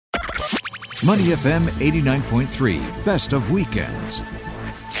Money FM 89.3, best of weekends.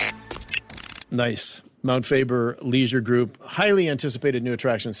 Nice. Mount Faber Leisure Group, highly anticipated new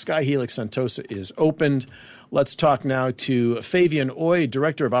attraction, Sky Helix Sentosa, is opened. Let's talk now to Fabian Oy,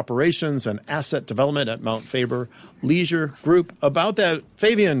 Director of Operations and Asset Development at Mount Faber Leisure Group, about that.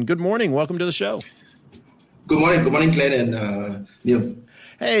 Fabian, good morning. Welcome to the show. Good morning, Glenn and Neil.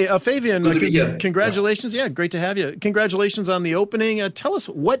 Hey, Fabian, good to be here. Congratulations. Yeah, great to have you. Congratulations on the opening. Tell us,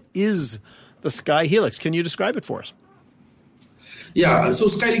 what is the Sky Helix? Can you describe it for us? Yeah, so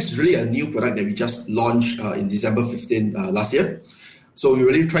Sky Helix is really a new product that we just launched in December 15 last year. So we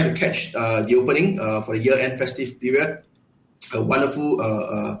really try to catch the opening for the year-end festive period.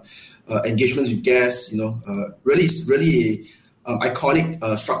 Wonderful engagements with guests, really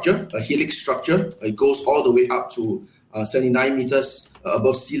iconic structure, a helix structure. It goes all the way up to 79 meters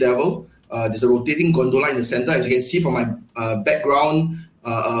above sea level. There's a rotating gondola in the center, as you can see from my background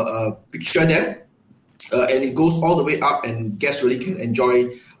picture there. And it goes all the way up, and guests really can enjoy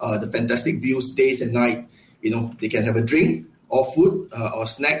the fantastic views days and night. They can have a drink or food or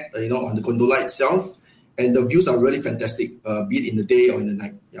snack, on the gondola itself. And the views are really fantastic, be it in the day or in the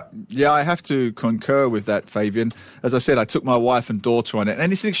night. Yeah, I have to concur with that, Fabian. As I said, I took my wife and daughter on it.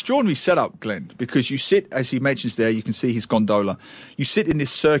 And it's an extraordinary setup, Glenn, because you sit, as he mentions there, you can see his gondola. You sit in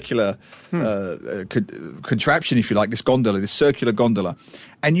this circular contraption, if you like, this gondola, this circular gondola.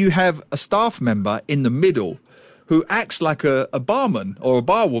 And you have a staff member in the middle who acts like a barman or a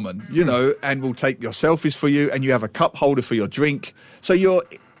barwoman, and will take your selfies for you, and you have a cup holder for your drink. So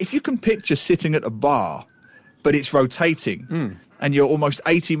if you can picture sitting at a bar, but it's rotating, and you're almost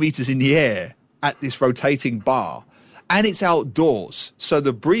 80 meters in the air at this rotating bar, and it's outdoors. So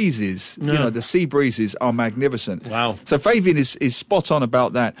the breezes, the sea breezes are magnificent. Wow. So Fabian is spot on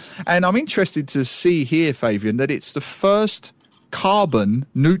about that. And I'm interested to see here, Fabian, that it's the first carbon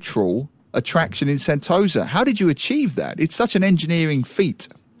neutral attraction in Sentosa. How did you achieve that? It's such an engineering feat.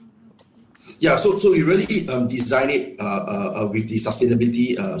 Yeah, so we really designed it with the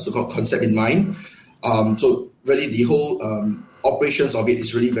sustainability so-called concept in mind. So really the whole operations of it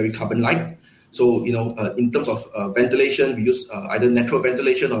is really very carbon-light. So, in terms of ventilation, we use either natural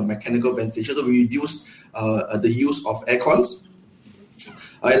ventilation or mechanical ventilation. So we reduce the use of air cons.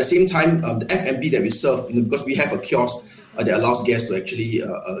 At the same time, the F&B that we serve, because we have a kiosk that allows guests to actually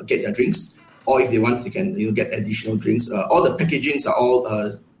get their drinks, or if they want, they can get additional drinks. All the packagings are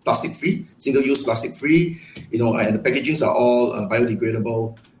all plastic-free, single-use plastic-free, and the packagings are all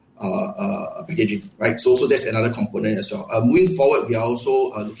biodegradable packaging, right? So that's another component as well. Moving forward, we are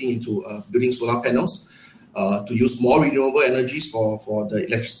also looking into building solar panels to use more renewable energies for the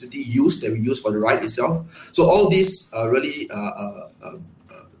electricity use that we use for the ride itself. So all this really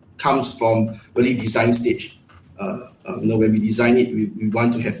comes from really design stage. When we design it, we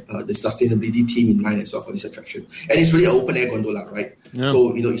want to have the sustainability team in mind as well for this attraction. And it's really an open air gondola, right? Yeah.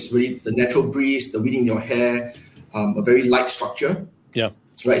 So, it's really the natural breeze, the wind in your hair, a very light structure. Yeah.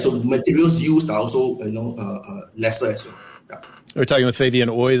 Right. So the materials used are also, lesser as well. Yeah. We're talking with Fabian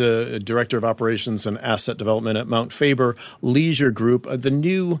Oy, the Director of Operations and Asset Development at Mount Faber Leisure Group. The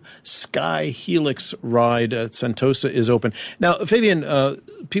new Sky Helix ride at Sentosa is open. Now, Fabian,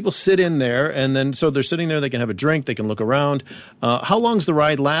 people sit in there, and then so they're sitting there, they can have a drink, they can look around. How long does the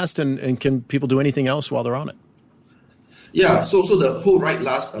ride last, and can people do anything else while they're on it? Yeah, so the whole ride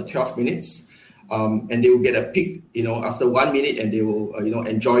lasts 12 minutes, and they will get a peak, after 1 minute, and they will,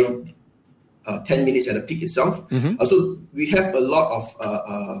 enjoy 10 minutes at the peak itself. Mm-hmm. So we have a lot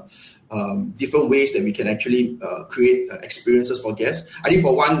of different ways that we can actually create experiences for guests. I think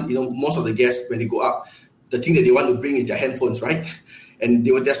for one, most of the guests, when they go up, the thing that they want to bring is their handphones, right? And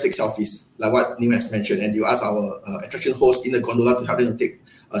they will just take selfies, like what Neil has mentioned. And they will ask our attraction host in the gondola to help them to take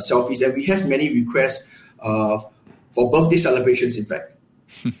selfies. And we have many requests for birthday celebrations, in fact.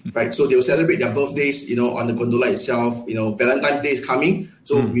 Right, so they'll celebrate their birthdays, on the gondola itself. Valentine's Day is coming,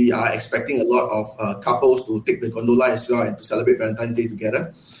 so we are expecting a lot of couples to take the gondola as well and to celebrate Valentine's Day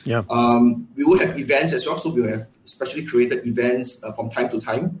together. Yeah. We will have events as well, so we will have specially created events from time to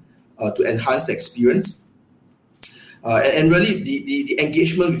time to enhance the experience. And really the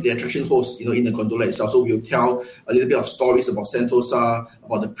engagement with the attraction host, in the gondola itself. So we'll tell a little bit of stories about Sentosa,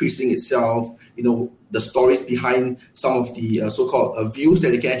 about the precinct itself, the stories behind some of the so-called views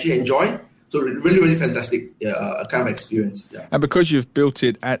that they can actually enjoy. So really, really fantastic kind of experience. Yeah. And because you've built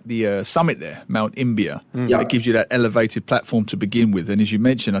it at the summit there, Mount Imbiah, it gives you that elevated platform to begin with. And as you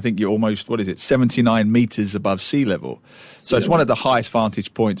mentioned, I think you're almost, 79 meters above sea level. So it's one of the highest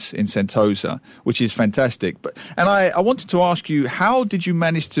vantage points in Sentosa, which is fantastic. And I wanted to ask you, how did you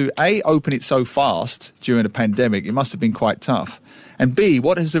manage to, A, open it so fast during a pandemic? It must have been quite tough. And B,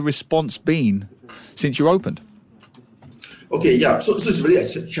 what has the response been since you opened? Okay, yeah. So it's really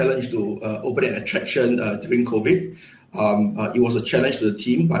a challenge to open an attraction during COVID. It was a challenge to the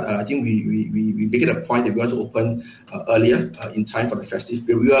team, but I think we make it a point that we want to open earlier in time for the festive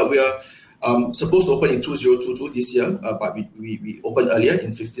period. We are supposed to open in 2022 this year, but we opened earlier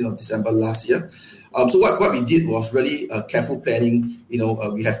in 15th of December last year. So what we did was really careful planning.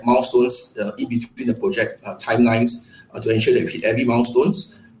 We have milestones in between the project timelines to ensure that we hit every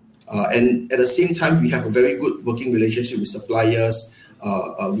milestones. And at the same time, we have a very good working relationship with suppliers,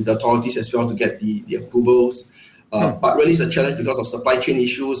 with authorities as well to get the approvals. But really, it's a challenge because of supply chain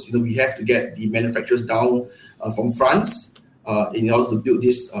issues. We have to get the manufacturers down from France in order to build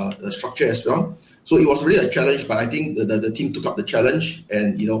this structure as well. So it was really a challenge, but I think the team took up the challenge,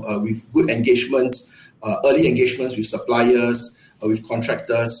 and with good engagements, early engagements with suppliers, with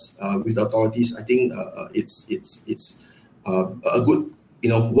contractors, with the authorities. I think it's a good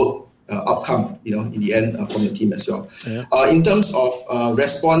work outcome, in the end from the team as well. Yeah. In terms of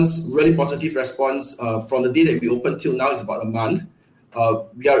response, really positive response from the day that we opened till now is about a month.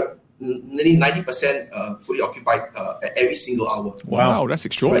 We are nearly 90% fully occupied at every single hour. Wow, that's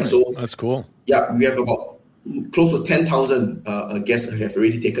extraordinary. Right, so, that's cool. Yeah, we have about close to 10,000 guests who have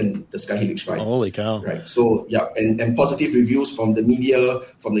already taken the Sky Helix ride. Holy cow. Right. So, yeah, and positive reviews from the media,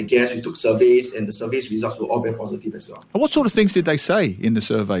 from the guests. We took surveys, and the surveys results were all very positive as well. And what sort of things did they say in the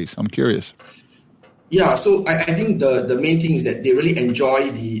surveys? I'm curious. Yeah, so I think the main thing is that they really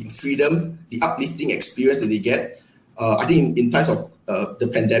enjoy the freedom, the uplifting experience that they get. I think in times of the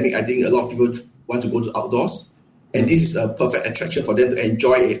pandemic, I think a lot of people want to go to outdoors, and this is a perfect attraction for them to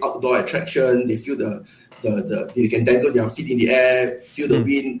enjoy an outdoor attraction. They feel they can dangle their feet in the air, feel the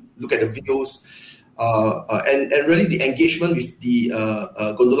wind, look at the views, and really the engagement with the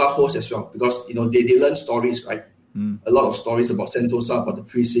gondola host as well, because they learn stories, right? A lot of stories about Sentosa, about the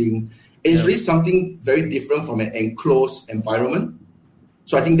precinct. It's really something very different from an enclosed environment.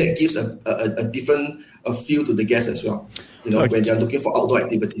 So I think that gives a different feel to the guests as well, when they're looking for outdoor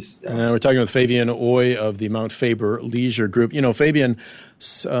activities. Yeah. We're talking with Fabien Oy of the Mount Faber Leisure Group. Fabien,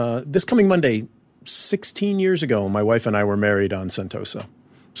 this coming Monday, 16 years ago, my wife and I were married on Sentosa.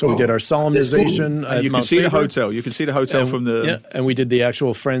 So we did our solemnization at you Mount can see Faber. the hotel. You can see the hotel from the... Yeah, and we did the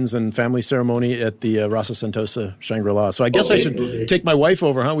actual friends and family ceremony at the Rasa Sentosa Shangri-La. So I guess I should take my wife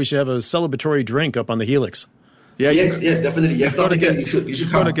over, huh? We should have a celebratory drink up on the Helix. Yeah, yes, definitely. You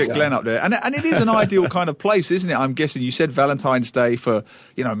should got to get Glenn up there. And it is an ideal kind of place, isn't it? I'm guessing you said Valentine's Day for,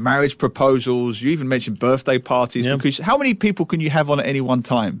 marriage proposals. You even mentioned birthday parties. Yeah. Because how many people can you have on at any one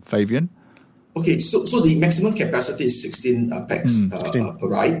time, Fabien? Okay, so the maximum capacity is 16 pax per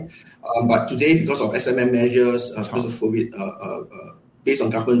ride. But today, because of SMM measures, because of COVID, based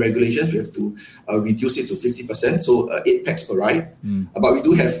on government regulations, we have to reduce it to 50%, so 8 pax per ride. But we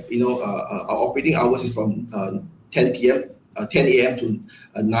do have, our operating hours is from 10 a.m. to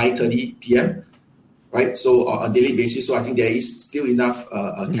 9:30 p.m., right? So on a daily basis, so I think there is still enough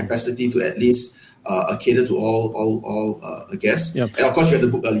capacity to at least cater to all guests. Yep. And of course, you have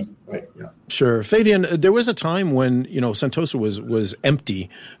to book early, right? Yeah. Sure. Fabien, there was a time when, Sentosa was empty.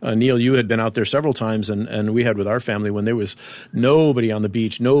 Neil, you had been out there several times, and we had with our family when there was nobody on the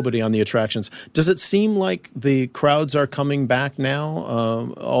beach, nobody on the attractions. Does it seem like the crowds are coming back now,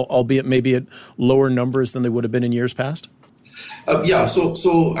 albeit maybe at lower numbers than they would have been in years past?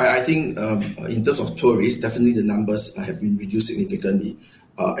 So I think in terms of tourists, definitely the numbers have been reduced significantly.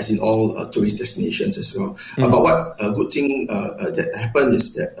 As in all tourist destinations as well. But what a good thing that happened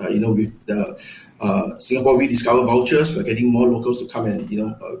is that, with the Singapore Rediscover vouchers, we're getting more locals to come and,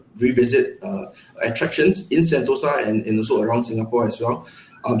 revisit attractions in Sentosa and also around Singapore as well.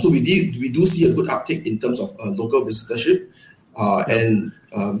 So we do see a good uptick in terms of local visitorship. And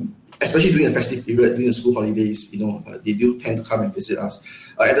especially during the festive period, during the school holidays, they do tend to come and visit us.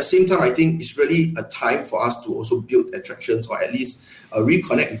 At the same time, I think it's really a time for us to also build attractions, or at least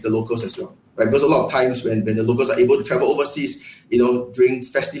reconnect with the locals as well, right? Because a lot of times when the locals are able to travel overseas, during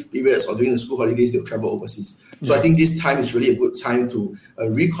festive periods or during the school holidays, they'll travel overseas. So I think this time is really a good time to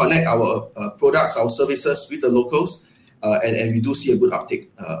reconnect our products, our services with the locals, and we do see a good uptick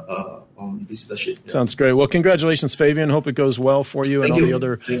on visitorship. Yeah. Sounds great. Well, congratulations, Fabien. Hope it goes well for you and all the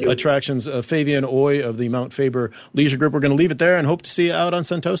other attractions. Fabien Oy of the Mount Faber Leisure Group. We're going to leave it there and hope to see you out on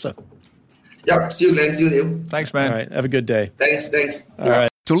Sentosa. Yeah, see you, Glenn. See you, Neil. Thanks, man. All right. Have a good day. Thanks. All right.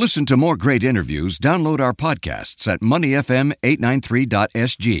 To listen to more great interviews, download our podcasts at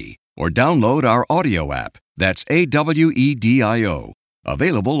moneyfm893.sg or download our audio app. That's AWEDIO.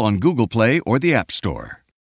 Available on Google Play or the App Store.